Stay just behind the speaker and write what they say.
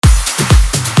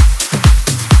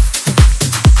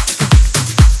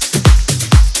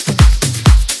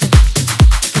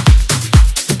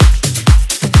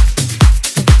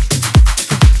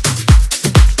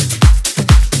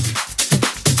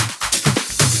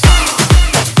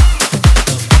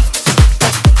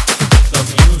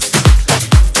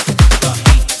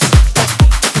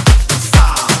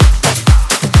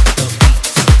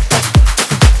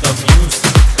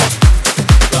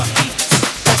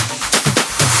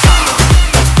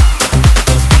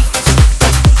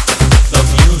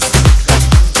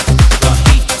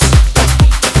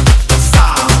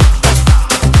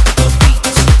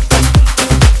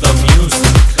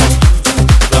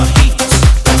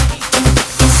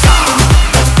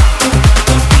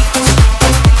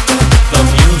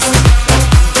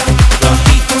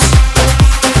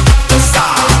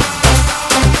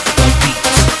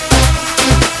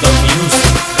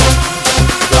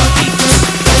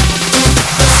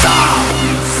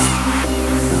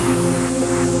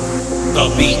The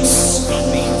beats, the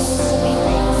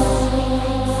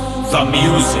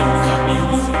music,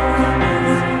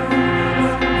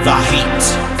 the heat,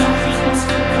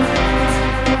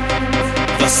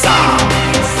 the sound,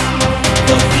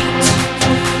 the heat,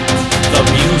 the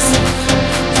music,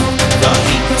 the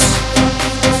heat,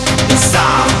 the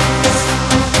sound,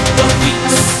 the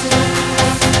beats,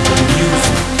 the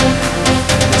music,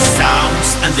 the sounds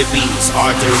and the beats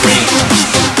are the rage,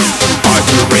 are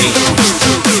the rage,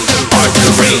 are the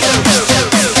rage,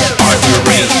 are the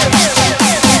rage,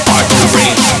 are the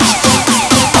rage,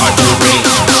 are the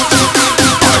rage,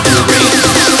 are the rage.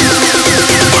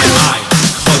 My mind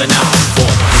calling out for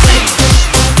rage.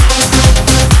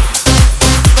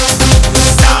 The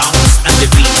sounds and the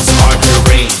beats are the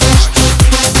rage.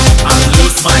 I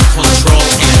lose my control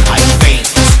and I faint.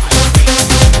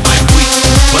 I'm weak,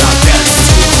 but I'll dance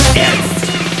to the end.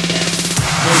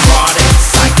 Neurotic,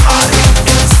 psychotic,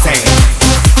 insane.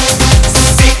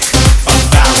 Sick of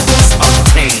balance,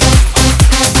 obtained.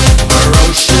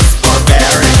 Ferocious,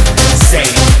 barbaric,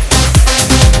 insane.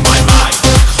 My mind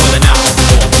calling out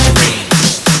for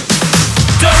range.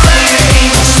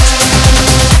 Deranged!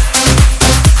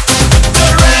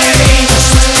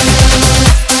 Deranged!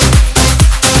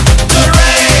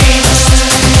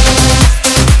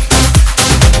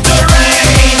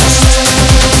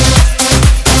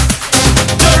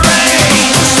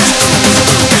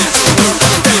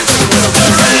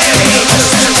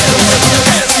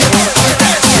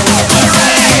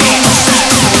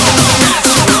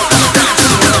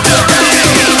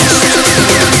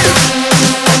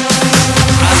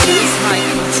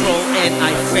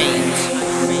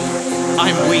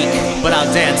 I'm weak, but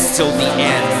I'll dance till the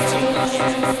end.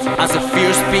 As a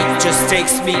fierce beat just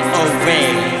takes me away,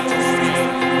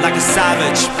 like a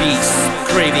savage beast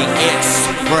craving its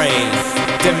prey.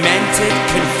 Demented,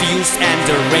 confused and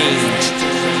deranged.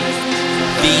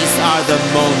 These are the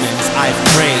moments I've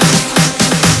craved.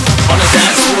 On a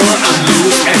dance floor I'm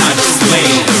loose and I'm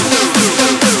slave.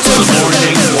 Till the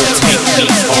morning